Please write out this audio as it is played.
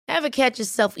Ever catch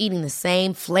yourself eating the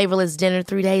same flavorless dinner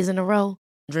 3 days in a row?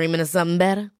 Dreaming of something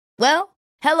better? Well,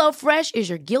 HelloFresh is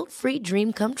your guilt-free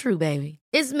dream come true, baby.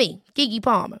 It's me, Keke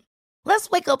Palmer. Let's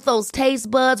wake up those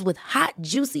taste buds with hot,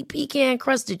 juicy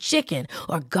pecan-crusted chicken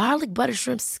or garlic butter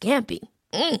shrimp scampi.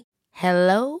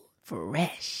 Hello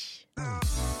Fresh.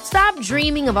 Stop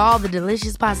dreaming of all the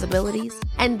delicious possibilities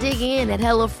and dig in at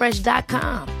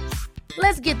HelloFresh.com.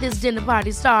 Let's get this dinner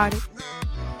party started.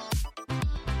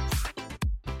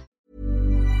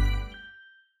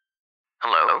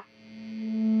 Hello?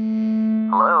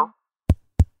 Hello?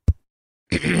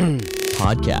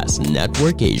 Podcast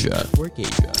Network Asia.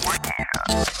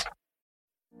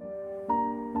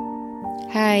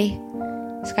 Hai,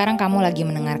 sekarang kamu lagi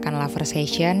mendengarkan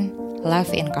Loversation,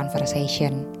 Love in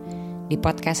Conversation. Di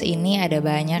podcast ini ada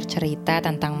banyak cerita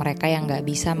tentang mereka yang gak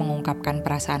bisa mengungkapkan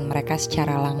perasaan mereka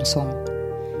secara langsung.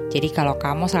 Jadi kalau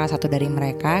kamu salah satu dari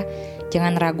mereka,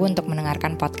 jangan ragu untuk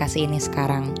mendengarkan podcast ini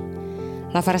sekarang.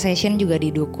 Loversation juga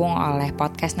didukung oleh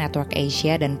Podcast Network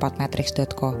Asia dan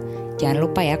podmetrics.co. Jangan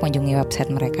lupa ya kunjungi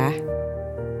website mereka.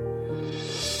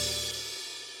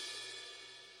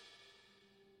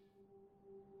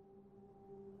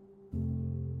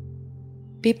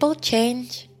 People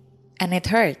change and it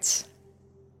hurts.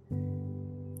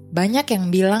 Banyak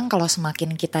yang bilang kalau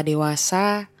semakin kita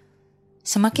dewasa,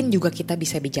 semakin juga kita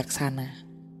bisa bijaksana.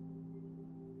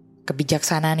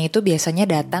 Kebijaksanaan itu biasanya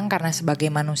datang karena sebagai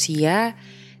manusia,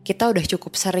 kita udah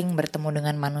cukup sering bertemu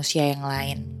dengan manusia yang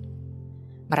lain.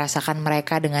 Merasakan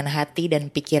mereka dengan hati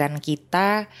dan pikiran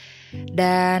kita,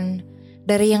 dan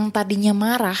dari yang tadinya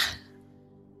marah,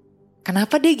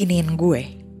 kenapa dia giniin gue?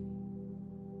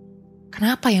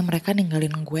 Kenapa ya mereka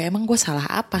ninggalin gue? Emang gue salah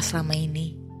apa selama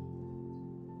ini?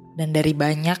 Dan dari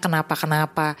banyak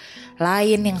kenapa-kenapa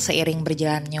lain yang seiring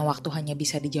berjalannya waktu hanya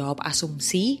bisa dijawab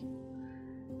asumsi,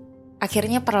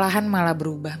 akhirnya perlahan malah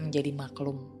berubah menjadi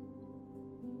maklum.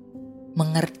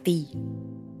 Mengerti.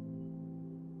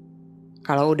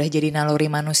 Kalau udah jadi naluri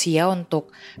manusia untuk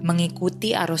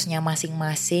mengikuti arusnya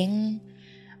masing-masing,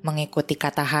 mengikuti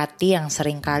kata hati yang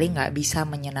seringkali gak bisa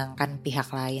menyenangkan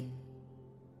pihak lain.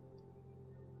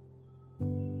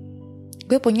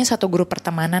 Gue punya satu grup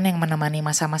pertemanan yang menemani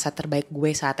masa-masa terbaik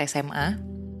gue saat SMA.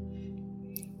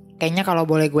 Kayaknya kalau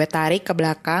boleh gue tarik ke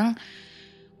belakang,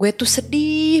 gue tuh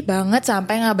sedih banget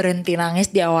sampai gak berhenti nangis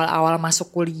di awal-awal masuk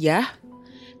kuliah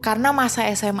karena masa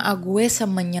SMA gue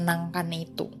semenyenangkan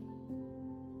itu.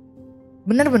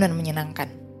 Bener-bener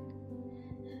menyenangkan.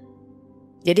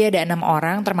 Jadi ada 6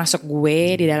 orang termasuk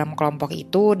gue di dalam kelompok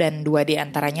itu dan 2 di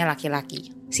antaranya laki-laki.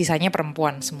 Sisanya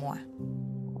perempuan semua.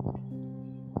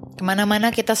 Kemana-mana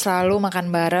kita selalu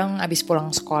makan bareng abis pulang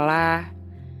sekolah.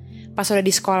 Pas udah di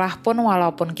sekolah pun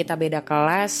walaupun kita beda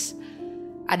kelas,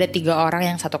 ada 3 orang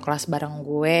yang satu kelas bareng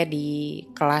gue di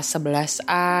kelas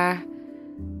 11A,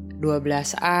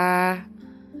 12A.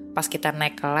 Pas kita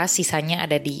naik kelas, sisanya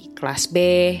ada di kelas B,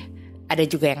 ada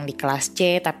juga yang di kelas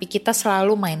C, tapi kita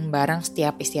selalu main bareng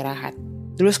setiap istirahat.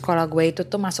 Dulu sekolah gue itu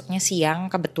tuh masuknya siang,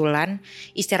 kebetulan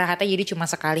istirahatnya jadi cuma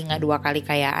sekali gak 2 kali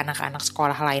kayak anak-anak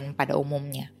sekolah lain pada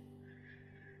umumnya.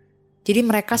 Jadi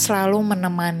mereka selalu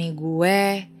menemani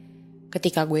gue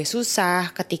ketika gue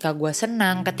susah, ketika gue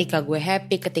senang, ketika gue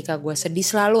happy, ketika gue sedih,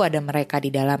 selalu ada mereka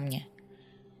di dalamnya.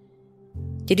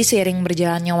 Jadi seiring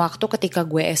berjalannya waktu ketika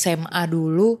gue SMA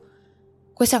dulu,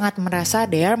 gue sangat merasa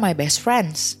they are my best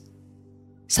friends.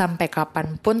 Sampai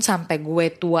kapanpun, sampai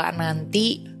gue tua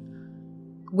nanti,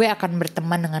 gue akan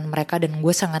berteman dengan mereka dan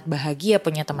gue sangat bahagia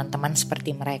punya teman-teman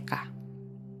seperti mereka.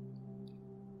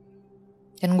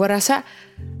 Dan gue rasa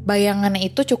bayangan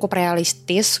itu cukup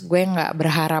realistis. Gue gak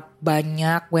berharap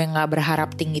banyak, gue gak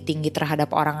berharap tinggi-tinggi terhadap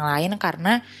orang lain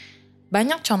karena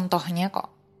banyak contohnya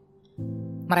kok.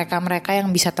 Mereka-mereka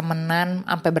yang bisa temenan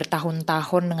sampai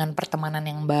bertahun-tahun dengan pertemanan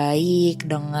yang baik,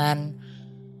 dengan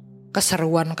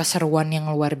keseruan-keseruan yang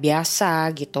luar biasa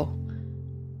gitu.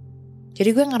 Jadi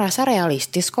gue ngerasa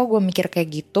realistis kok gue mikir kayak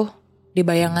gitu. Di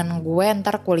bayangan gue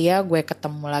ntar kuliah gue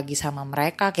ketemu lagi sama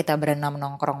mereka, kita berenam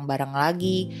nongkrong bareng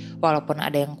lagi. Walaupun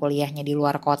ada yang kuliahnya di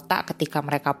luar kota, ketika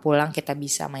mereka pulang kita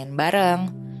bisa main bareng.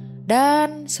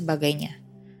 Dan sebagainya.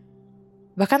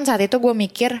 Bahkan saat itu gue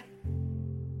mikir,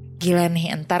 gila nih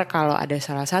entar kalau ada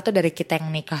salah satu dari kita yang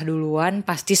nikah duluan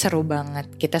pasti seru banget.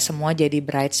 Kita semua jadi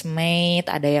bridesmaid,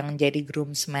 ada yang jadi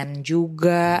groomsman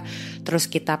juga. Terus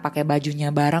kita pakai bajunya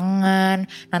barengan.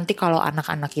 Nanti kalau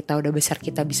anak-anak kita udah besar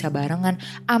kita bisa barengan.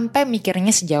 Ampe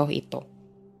mikirnya sejauh itu.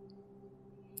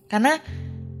 Karena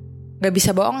gak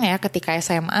bisa bohong ya, ketika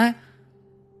SMA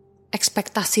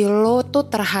ekspektasi lo tuh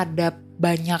terhadap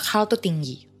banyak hal tuh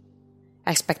tinggi.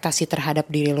 ekspektasi terhadap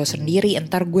diri lo sendiri.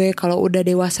 Entar gue kalau udah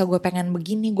dewasa gue pengen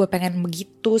begini, gue pengen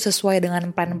begitu sesuai dengan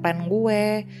plan-plan gue.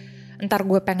 Entar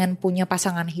gue pengen punya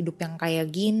pasangan hidup yang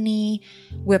kayak gini,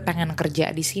 gue pengen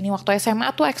kerja di sini. Waktu SMA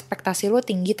tuh ekspektasi lo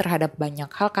tinggi terhadap banyak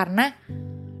hal karena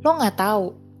lo nggak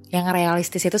tahu yang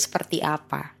realistis itu seperti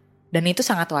apa. Dan itu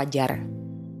sangat wajar.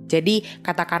 Jadi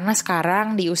katakanlah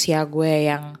sekarang di usia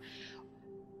gue yang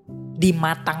di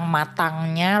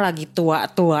matang-matangnya, lagi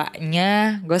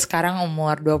tua-tuanya, gue sekarang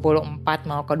umur 24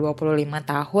 mau ke 25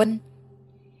 tahun.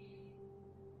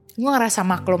 Gue ngerasa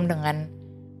maklum dengan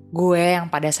gue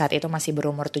yang pada saat itu masih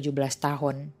berumur 17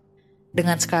 tahun.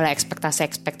 Dengan segala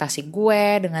ekspektasi-ekspektasi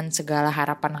gue, dengan segala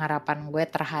harapan-harapan gue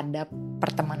terhadap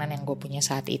pertemanan yang gue punya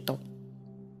saat itu.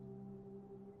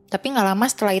 Tapi gak lama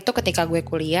setelah itu ketika gue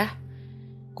kuliah,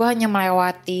 gue hanya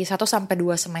melewati 1-2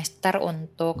 semester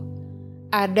untuk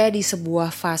ada di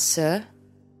sebuah fase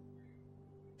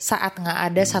saat gak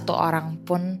ada satu orang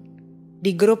pun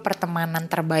di grup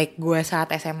pertemanan terbaik gue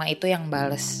saat SMA itu yang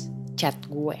bales chat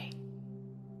gue.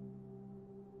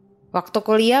 Waktu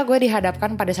kuliah gue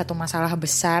dihadapkan pada satu masalah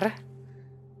besar.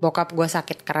 Bokap gue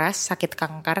sakit keras, sakit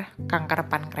kanker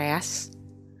pankreas.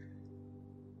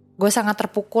 Gue sangat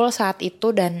terpukul saat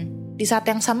itu dan di saat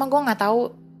yang sama gue gak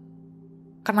tahu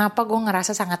kenapa gue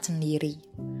ngerasa sangat sendiri.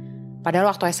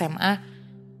 Padahal waktu SMA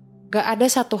gak ada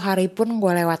satu hari pun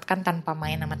gue lewatkan tanpa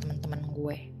main sama teman-teman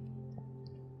gue.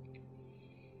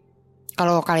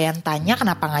 Kalau kalian tanya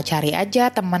kenapa gak cari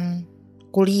aja teman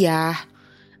kuliah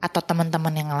atau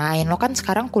teman-teman yang lain. Lo kan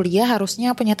sekarang kuliah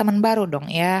harusnya punya teman baru dong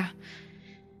ya.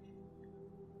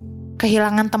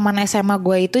 Kehilangan teman SMA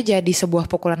gue itu jadi sebuah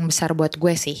pukulan besar buat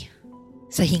gue sih.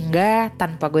 Sehingga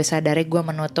tanpa gue sadari gue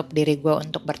menutup diri gue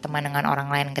untuk berteman dengan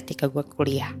orang lain ketika gue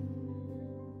kuliah.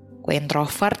 Gue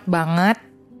introvert banget.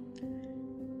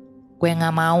 Gue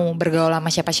gak mau bergaul sama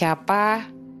siapa-siapa.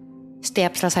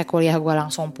 Setiap selesai kuliah gue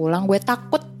langsung pulang. Gue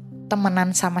takut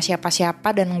temenan sama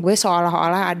siapa-siapa dan gue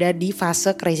seolah-olah ada di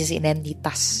fase krisis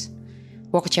identitas.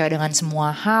 Gue kecewa dengan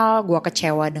semua hal, gue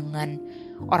kecewa dengan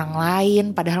orang lain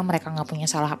padahal mereka gak punya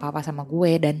salah apa-apa sama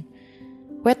gue. Dan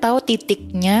gue tahu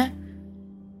titiknya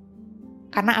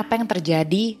karena apa yang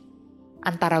terjadi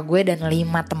antara gue dan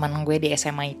 5 teman gue di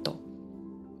SMA itu.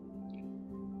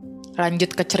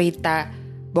 Lanjut ke cerita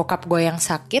bokap gue yang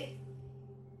sakit.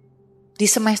 Di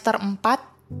semester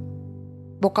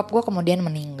 4 bokap gue kemudian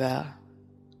meninggal.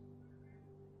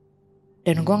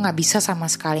 Dan gue gak bisa sama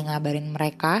sekali ngabarin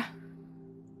mereka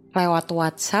lewat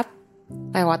WhatsApp,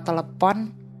 lewat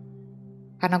telepon,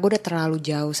 karena gue udah terlalu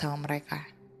jauh sama mereka.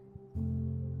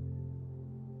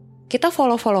 Kita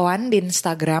follow-followan di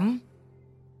Instagram.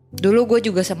 Dulu gue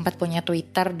juga sempat punya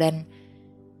Twitter dan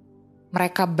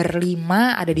mereka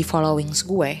berlima ada di followings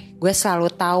gue. Gue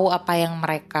selalu tahu apa yang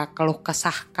mereka keluh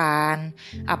kesahkan,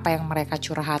 apa yang mereka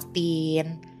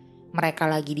curhatin, mereka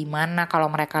lagi di mana, kalau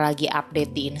mereka lagi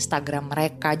update di Instagram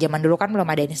mereka. Zaman dulu kan belum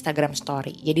ada Instagram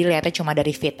Story, jadi lihatnya cuma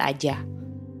dari feed aja.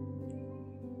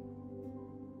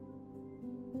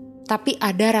 Tapi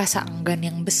ada rasa enggan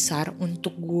yang besar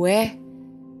untuk gue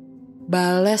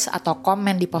bales atau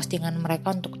komen di postingan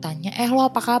mereka untuk tanya, lo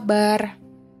apa kabar?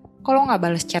 Kok lo gak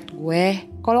bales chat gue?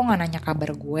 Kok lo gak nanya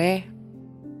kabar gue?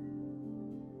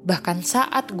 Bahkan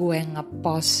saat gue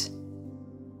ngepost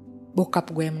bokap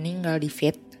gue meninggal di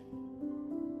feed,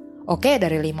 oke,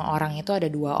 dari 5 orang itu ada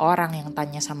 2 orang yang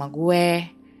tanya sama gue,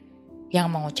 yang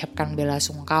mengucapkan bela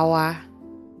sungkawa,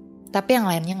 tapi yang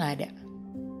lainnya gak ada.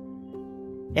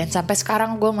 Dan sampai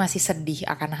sekarang gue masih sedih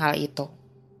akan hal itu.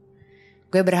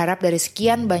 Gue berharap dari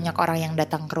sekian banyak orang yang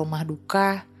datang ke rumah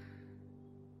duka,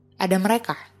 ada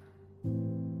mereka.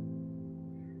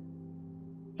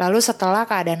 Lalu setelah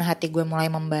keadaan hati gue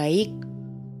mulai membaik,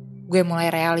 gue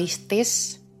mulai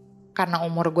realistis, karena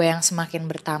umur gue yang semakin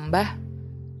bertambah,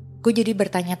 gue jadi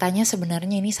bertanya-tanya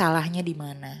sebenarnya ini salahnya di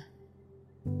mana.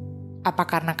 Apa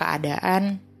karena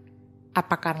keadaan?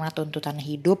 Apa karena tuntutan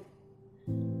hidup?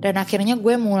 Dan akhirnya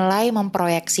gue mulai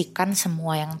memproyeksikan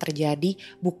semua yang terjadi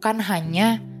bukan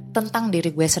hanya tentang diri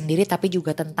gue sendiri tapi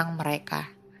juga tentang mereka.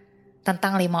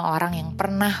 Tentang 5 orang yang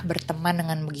pernah berteman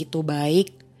dengan begitu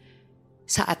baik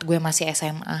saat gue masih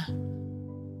SMA.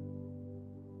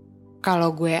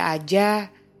 Kalau gue aja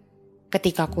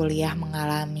ketika kuliah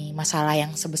mengalami masalah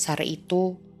yang sebesar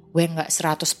itu, gue gak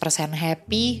 100%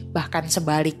 happy, bahkan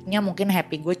sebaliknya mungkin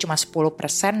happy gue cuma 10%,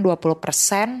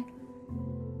 20%.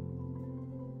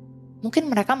 Mungkin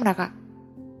mereka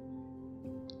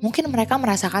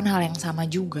merasakan hal yang sama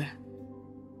juga.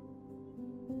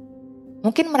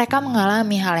 Mungkin mereka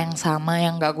mengalami hal yang sama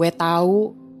yang gak gue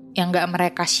tahu, yang gak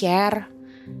mereka share,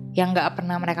 yang gak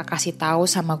pernah mereka kasih tahu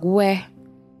sama gue.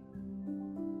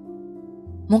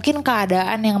 Mungkin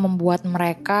keadaan yang membuat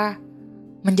mereka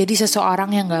menjadi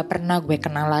seseorang yang gak pernah gue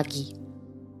kenal lagi.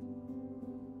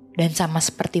 Dan sama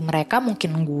seperti mereka,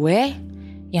 mungkin gue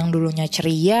yang dulunya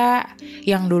ceria,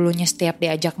 yang dulunya setiap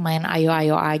diajak main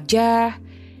ayo-ayo aja,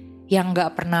 yang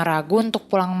gak pernah ragu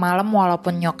untuk pulang malam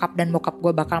walaupun nyokap dan bokap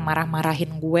gue bakal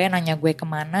marah-marahin gue, nanya gue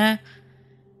kemana,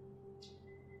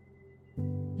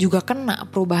 juga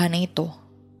kena perubahan itu.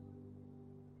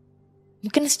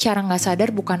 Mungkin secara gak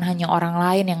sadar bukan hanya orang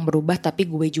lain yang berubah, tapi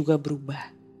gue juga berubah.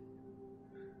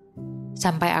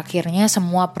 Sampai akhirnya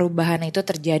semua perubahan itu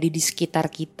terjadi di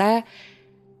sekitar kita,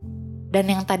 dan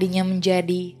yang tadinya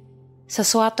menjadi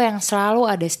sesuatu yang selalu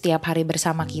ada setiap hari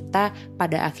bersama kita,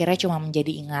 pada akhirnya cuma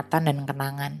menjadi ingatan dan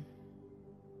kenangan.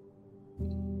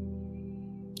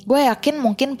 Gue yakin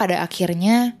mungkin pada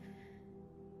akhirnya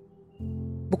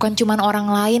bukan cuma orang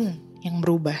lain yang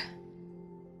berubah,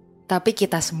 tapi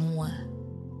kita semua.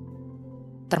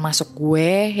 Termasuk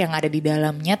gue yang ada di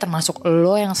dalamnya, termasuk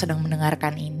lo yang sedang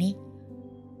mendengarkan ini.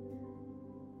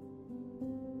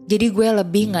 Jadi gue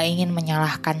lebih gak ingin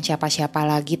menyalahkan siapa-siapa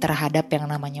lagi terhadap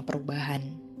yang namanya perubahan.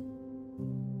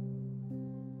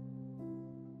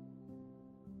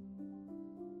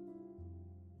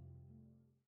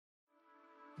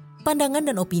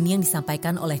 Pandangan dan opini yang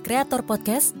disampaikan oleh kreator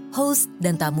podcast, host,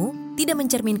 dan tamu tidak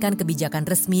mencerminkan kebijakan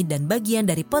resmi dan bagian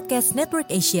dari podcast Network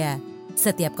Asia.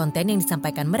 Setiap konten yang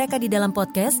disampaikan mereka di dalam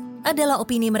podcast adalah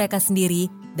opini mereka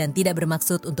sendiri dan tidak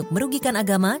bermaksud untuk merugikan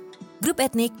agama, grup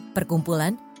etnik,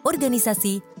 perkumpulan,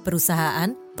 organisasi,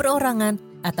 perusahaan, perorangan,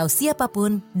 atau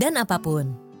siapapun dan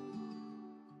apapun.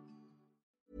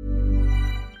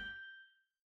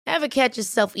 Ever catch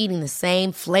yourself eating the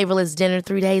same flavorless dinner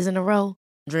 3 days in a row?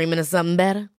 Dreaming of something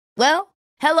better? Well,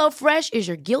 HelloFresh is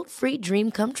your guilt-free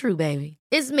dream come true, baby.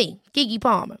 It's me, Keke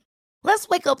Palmer. Let's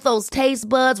wake up those taste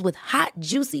buds with hot,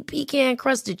 juicy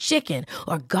pecan-crusted chicken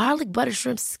or garlic butter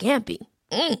shrimp scampi.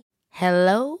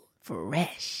 Hello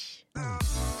Fresh.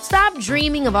 Stop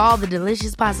dreaming of all the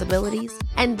delicious possibilities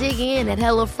and dig in at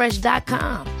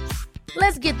HelloFresh.com.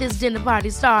 Let's get this dinner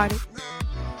party started.